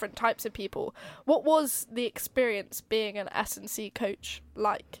 all different types of people. What was the experience being an S&C coach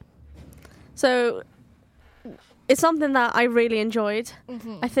like? So it's something that I really enjoyed.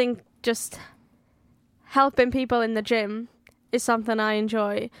 I think just helping people in the gym is something I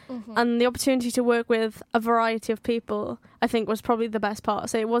enjoy. And the opportunity to work with a variety of people, I think, was probably the best part.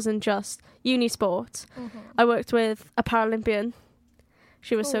 So it wasn't just uni sports. I worked with a Paralympian.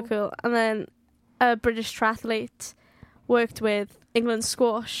 She was so cool. And then a British triathlete, worked with England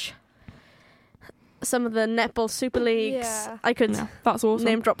squash, some of the netball super leagues. Yeah. I could That's awesome.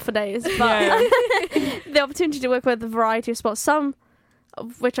 name drop for days. But Yeah. the opportunity to work with a variety of sports, some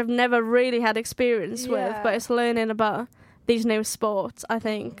of which I've never really had experience with, but it's learning about these new sports, I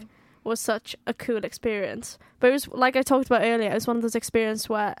think, was such a cool experience. But it was, like I talked about earlier, it was one of those experiences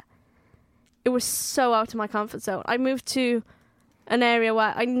where it was so out of my comfort zone. I moved to an area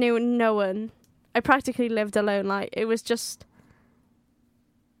where I knew no one. I practically lived alone. Like, it was just...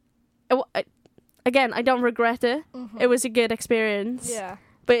 Again, I don't regret it. It was a good experience. Yeah.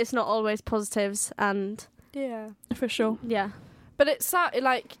 But it's not always positives, and... Yeah. For sure. Yeah. But it's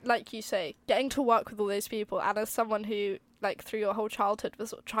like you say, getting to work with all those people, and as someone who, like, through your whole childhood was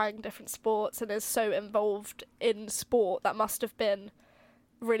sort of trying different sports and is so involved in sport, that must have been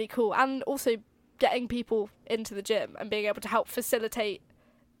really cool. And also getting people into the gym and being able to help facilitate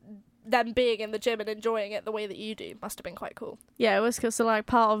them being in the gym and enjoying it the way that you do must have been quite cool. Yeah, it was because, so, like,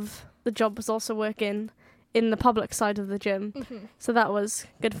 part of the job was also working in the public side of the gym. So that was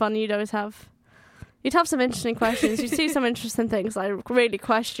good fun. You'd have some interesting questions. You'd see some interesting things. I really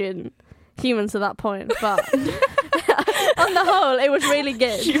question humans at that point, but on the whole, it was really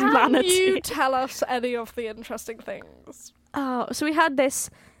good. Can you tell us any of the interesting things? Oh, so we had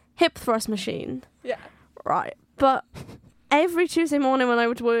this hip thrust machine. Yeah. Right. But every Tuesday morning when I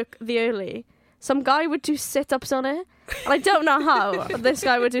would work the early, some guy would do sit-ups on it. And I don't know how this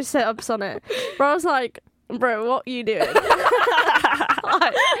guy would do sit-ups on it. But I was like, bro, what are you doing?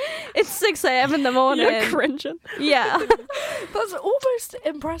 Like, it's 6 a.m. in the morning. You're cringing. Yeah. That's almost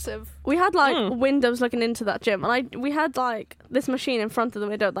impressive. We had, like, windows looking into that gym. And we had, like, this machine in front of the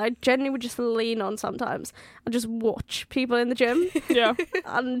window that I generally would just lean on sometimes and just watch people in the gym. Yeah.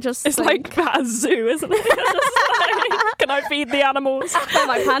 And just It's think, like a zoo, isn't it? Just like, can I feed the animals? they're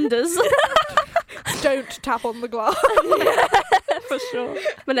my pandas. Don't tap on the glass. For sure.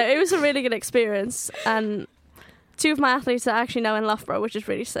 But no, it was a really good experience. And 2 of my athletes are actually now in Loughborough, which is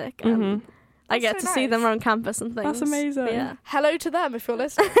really sick. And I That's get so to see nice. them around campus and things. That's amazing. But yeah. Hello to them if you're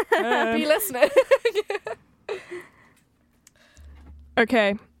listening. Be listening.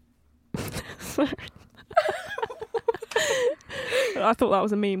 Okay. I thought that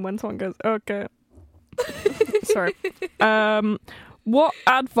was a meme when someone goes, okay. Sorry. What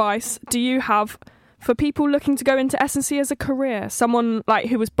advice do you have for people looking to go into S&C as a career? Someone like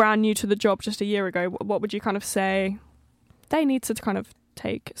who was brand new to the job just a year ago, what would you kind of say they need to kind of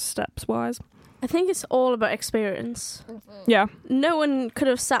take steps wise? I think it's all about experience. Yeah. No one could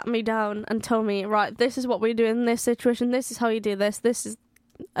have sat me down and told me, right, this is what we do in this situation, this is how you do this,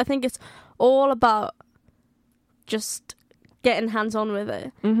 I think it's all about just getting hands-on with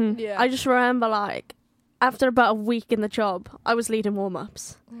it. Mm-hmm. Yeah. I just remember, like, after about a week in the job, I was leading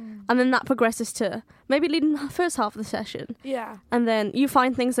warm-ups. And then that progresses to maybe leading the first half of the session. Yeah. And then you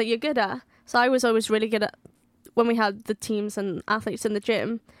find things that you're good at. So I was always really good at when we had the teams and athletes in the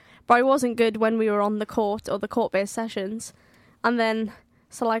gym. But I wasn't good when we were on the court or the court-based sessions. And then,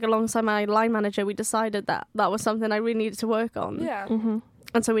 so like alongside my line manager, we decided that that was something I really needed to work on. Yeah. Mm-hmm.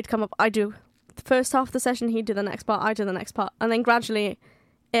 And so we'd come up, I do the first half of the session, he'd do the next part, I do the next part. And then gradually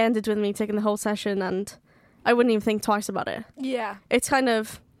it ended with me taking the whole session and I wouldn't even think twice about it. Yeah. It's kind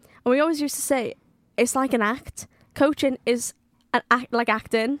of, and we always used to say, it's like an act. Coaching is an act, like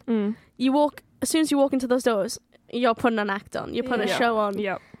acting. Mm. You walk, as soon as you walk into those doors, you're putting an act on, you're putting Yeah. a show on.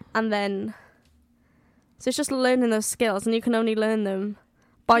 Yep. And then, so it's just learning those skills, and you can only learn them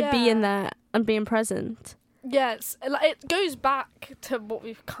by Yeah. being there and being present. Yeah, it goes back to what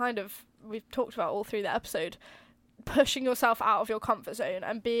we've talked about all through the episode, pushing yourself out of your comfort zone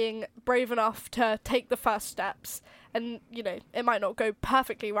and being brave enough to take the first steps. And, you know, it might not go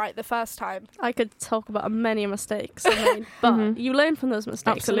perfectly right the first time. I could talk about many mistakes I made, but Mhm. you learn from those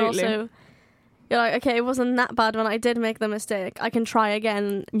mistakes. Absolutely. And also, you're like, okay, it wasn't that bad when I did make the mistake. I can try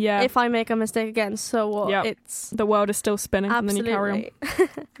again. Yeah. If I make a mistake again, so what? Yep. It's The world is still spinning, and then you carry on.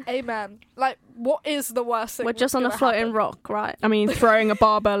 absolutely. Amen. Like, what is the worst thing? We're just on a gonna floating happen? rock, right? I mean, throwing a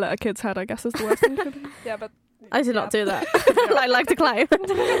barbell at a kid's head, I guess, is the worst thing. Yeah, but I did not do that. I like to climb.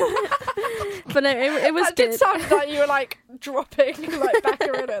 But no, it was that good. did sound like you were like dropping like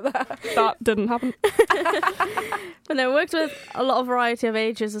Beca in it there. That didn't happen. But no, worked with a lot of variety of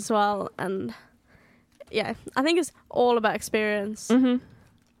ages as well, and yeah, I think it's all about experience. Mm-hmm.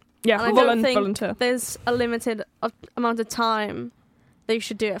 Yeah, And I don't think volunteer. there's a limited amount of time that you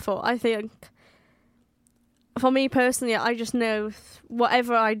should do it for. I think, for me personally, I just know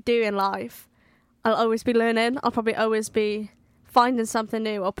whatever I do in life, I'll always be learning. I'll probably always be finding something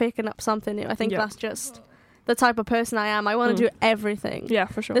new or picking up something new. I think Yeah. that's just the type of person I am. I want to do everything. Yeah,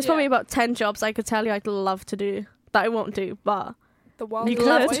 for sure. There's probably Yeah. about 10 jobs I could tell you I'd love to do that I won't do, but The world You is could.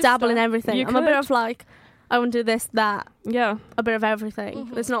 love always to dabble in there. everything. You I'm a bit could. of like, I want to do this, that, Yeah, a bit of everything.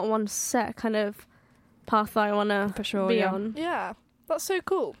 Mhm. There's not one set kind of path that I want to for sure. be yeah. on. Yeah, that's so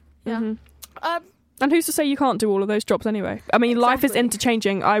cool. Yeah. Mhm. Um, And who's to say you can't do all of those jobs anyway? I mean, life is Exactly.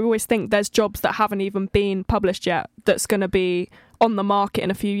 interchanging. I always think there's jobs that haven't even been published yet that's going to be on the market in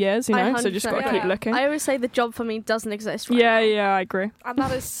a few years, you know? So just got to 100% keep yeah. looking. I always say the job for me doesn't exist right Yeah, now. yeah, I agree. and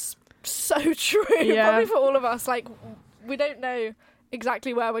that is so true. Yeah. Probably for all of us. Like, we don't know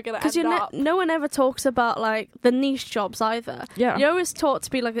exactly where we're gonna Because end up. no one ever talks about like the niche jobs either. Yeah. You're always taught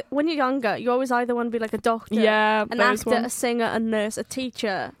to be like, when you're younger, you always either want to be like a doctor, Yeah, an those actor, a ones. singer, a nurse, a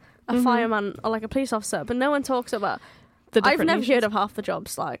teacher, a Mhm. fireman, or like a police officer. But no one talks about. The I've different never niches. heard of half the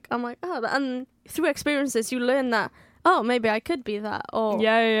jobs. Like I'm like, oh, and through experiences, you learn that. Oh, maybe I could be that. Or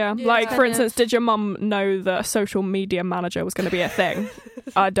Yeah. Yeah. Like, for Kind of- instance, did your mum know that a social media manager was going to be a thing?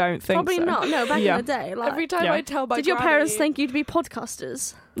 I don't think probably so. not. No, back Yeah. in the day, like, Every time Yeah. I tell my did your granny- parents think you'd be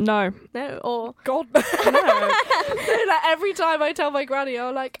podcasters? No. No, or God, No. like, every time I tell my granny,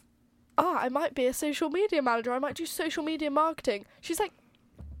 I'm like, oh, I might be a social media manager. I might do social media marketing. She's like,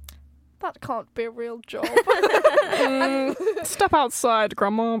 that can't be a real job. Step outside,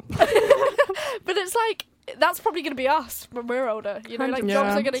 Grandma. But it's like, that's probably going to be us when we're older. You know, like 100%. jobs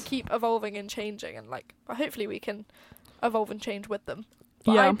Yeah. are going to keep evolving and changing, and like hopefully we can evolve and change with them.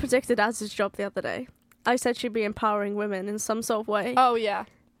 But Yeah. I predicted Az's job the other day. I said she'd be empowering women in some sort of way. Oh yeah,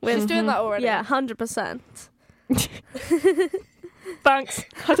 With- she's doing that already. Yeah, 100%. Thanks.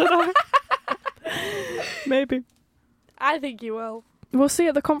 I don't know. Maybe. I think you will. We'll see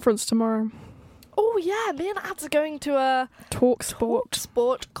at the conference tomorrow. Oh yeah, me and Ads are going to a Talk sport.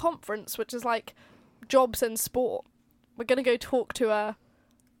 sport conference, which is like jobs in sport. We're going to go talk to a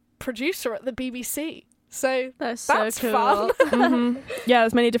producer at the BBC. So That's so that's cool. fun. Mhm. Yeah,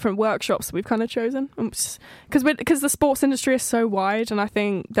 there's many different workshops that we've kind of chosen. Because the sports industry is so wide, and I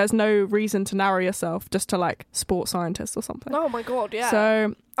think there's no reason to narrow yourself just to like sports scientist or something. Oh my god, yeah.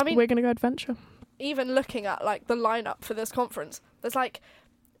 So I mean, we're going to go adventure. even looking at like the lineup for this conference, there's like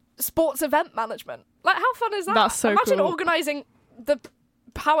sports event management. Like, how fun is that? That's so Imagine cool. organising the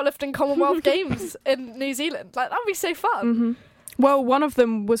powerlifting Commonwealth Games in New Zealand. Like, that would be so fun. Mhm. Well, one of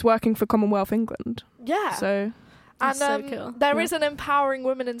them was working for Commonwealth England. Yeah. So and That's so cool. there Yeah. is an empowering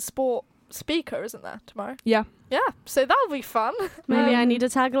women in sport speaker, isn't there, tomorrow? yeah. Yeah. So that'll be fun. Maybe I Um, need to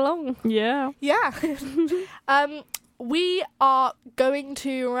tag along. Yeah. Yeah. we are going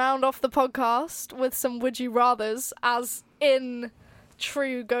to round off the podcast with some Would You Rathers, as in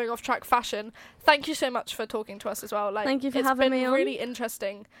true going off track fashion. Thank you so much for talking to us as well. Like, Thank you for having me on. It's been really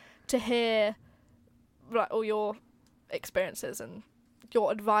interesting to hear like all your experiences and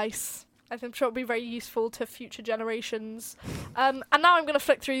your advice. I'm sure it'll be very useful to future generations. And now I'm going to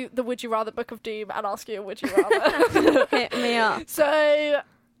flick through the Would You Rather Book of Doom and ask you a Would You Rather. Hit me up. So,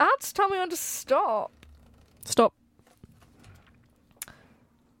 Ads, tell me when to stop. Stop.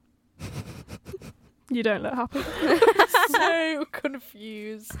 You don't look happy. So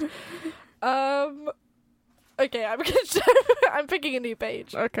confused. Okay, I'm picking a new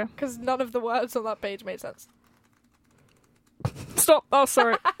page. Okay. Because none of the words on that page made sense. Stop. Oh,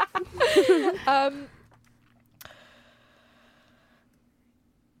 sorry.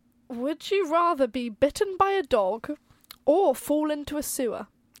 Would you rather be bitten by a dog or fall into a sewer?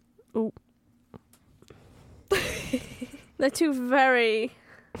 Ooh. They're two very...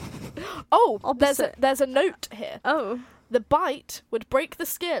 Oh, Opposite. there's a note here. Oh. The bite would break the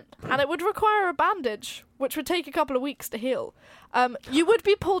skin, and it would require a bandage, which would take a couple of weeks to heal. You would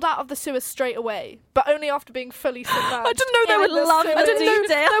be pulled out of the sewer straight away, but only after being fully submerged. I didn't know they in would the love. I sewers. didn't know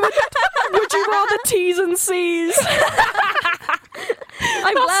detail. they would. Would you rather T's and C's?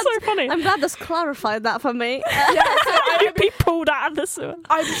 That's so funny. I'm glad this clarified that for me. Yeah, so You'd be pulled out of the sewer.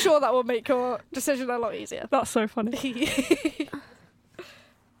 I'm sure that will make your decision a lot easier. That's so funny.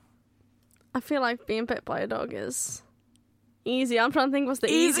 I feel like being bit by a dog is easy. I'm trying to think what's the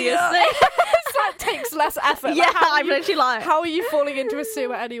Easier. easiest thing. That takes less effort. Yeah, Like, I'm literally like... how are you falling into a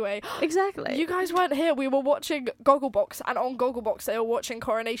sewer anyway? Exactly. You guys weren't here. We were watching Gogglebox, and on Gogglebox they were watching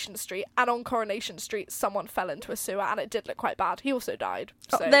Coronation Street, and on Coronation Street someone fell into a sewer, and it did look quite bad. He also died.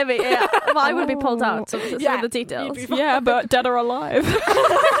 So. There we yeah. Well, I would be pulled out, so Yeah, the details. you'd be fine. Yeah, but dead or alive.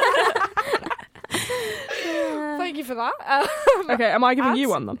 Thank you for that. Okay, am I giving you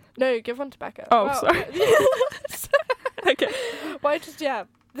Ads? one then? No, give one to Becca. Oh, Well, sorry. Okay. Why just, yeah,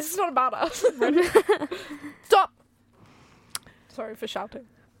 this is not about us. Stop! Sorry for shouting.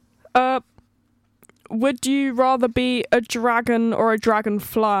 Would you rather be a dragon or a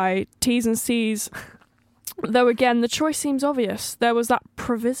dragonfly? T's and C's. Though again, the choice seems obvious. There was that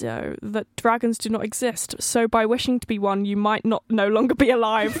proviso that dragons do not exist, so by wishing to be one, you might no longer be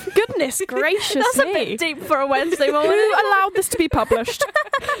alive. Goodness gracious That's a me. bit deep for a Wednesday morning. Who allowed this to be published?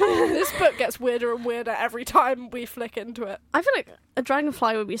 This book gets weirder and weirder every time we flick into it. I feel like a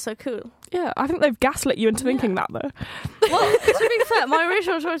dragonfly would be so cool. Yeah, I think they've gaslit you into thinking that, though. Well, to be fair, my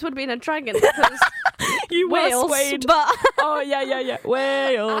original choice would have been a dragon because You whales, were swayed. but Oh, yeah.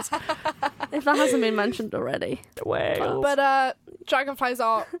 Whales. if that hasn't been mentioned already. Whales. But dragonflies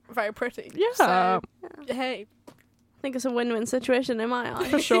are very pretty. Yeah. So, hey. I think it's a win-win situation in my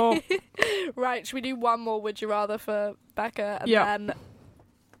For eyes. sure. Right, should we do one more Would You Rather for Becca and Yeah. then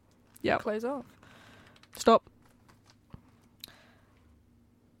close off? Stop.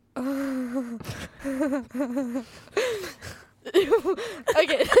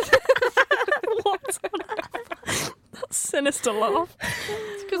 Okay. What? That sinister laugh.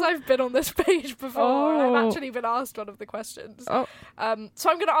 It's because I've been on this page before and I've actually been asked one of the questions. Oh. So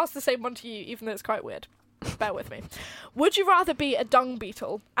I'm going to ask the same one to you, even though it's quite weird. Bear with me. Would you rather be a dung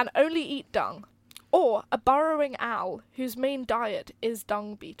beetle and only eat dung, or a burrowing owl whose main diet is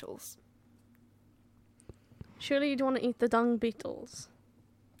dung beetles? Surely you'd want to eat the dung beetles.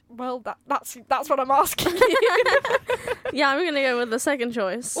 Well, that's what I'm asking you. Yeah, I'm going to go with the second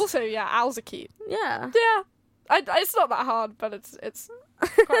choice. Also, yeah, owls are cute. Yeah. Yeah, it's not that hard, but it's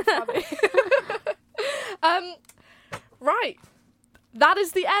quite funny. Right. That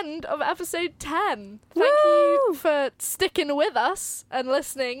is the end of episode 10. Thank you for sticking with us and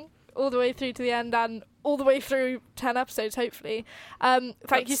listening all the way through to the end and all the way through 10 episodes, hopefully.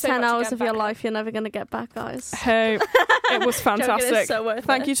 Thank you so much 10 hours again, of your Becca. life you're never going to get back, guys. Hey, it was Joking, fantastic. it's so worth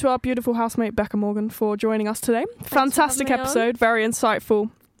Thank it. you to our beautiful housemate Becca Morgan for joining us today. for Fantastic having me on. episode, very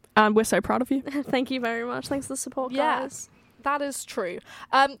insightful, and we're so proud of you. Thank you very much. Thanks for the support, Yeah. guys. That is true.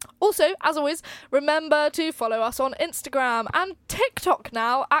 Also, as always, remember to follow us on Instagram and TikTok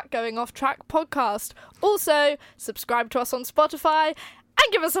now at Going Off Track Podcast. Also, subscribe to us on Spotify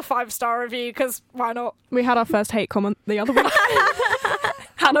and give us a 5-star review, because why not? We had our first hate comment the other week.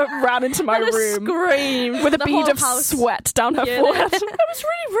 Hannah ran into my room Scream with a The bead whole of house. sweat down her Yeah. forehead. That was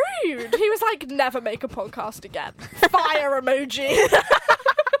really rude. He was like, never make a podcast again. Fire emoji.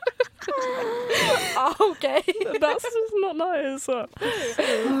 Okay. That's just not nice. But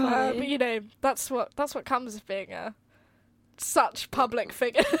you know, that's what comes of being such public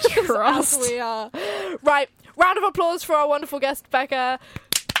figures Trust. as we are. Right, round of applause for our wonderful guest Becca.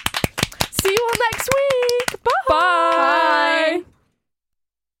 See you all next week. Bye. Bye.